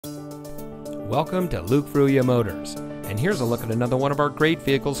Welcome to Luke Fruia Motors, and here's a look at another one of our great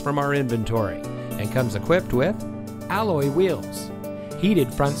vehicles from our inventory, and comes equipped with alloy wheels,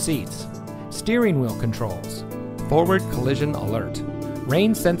 heated front seats, steering wheel controls, forward collision alert,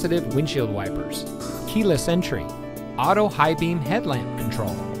 rain sensitive windshield wipers, keyless entry, auto high beam headlamp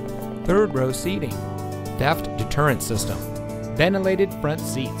control, third row seating, theft deterrent system, ventilated front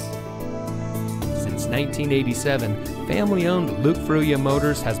seats. Since 1987, family-owned Luke Fruia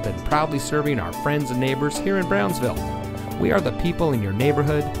Motors has been proudly serving our friends and neighbors here in Brownsville. We are the people in your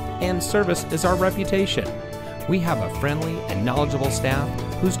neighborhood, and service is our reputation. We have a friendly and knowledgeable staff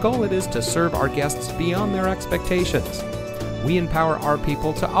whose goal it is to serve our guests beyond their expectations. We empower our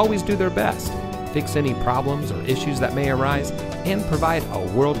people to always do their best, fix any problems or issues that may arise, and provide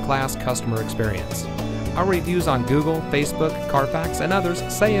a world-class customer experience. Our reviews on Google, Facebook, Carfax, and others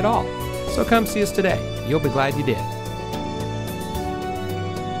say it all. So come see us today. You'll be glad you did.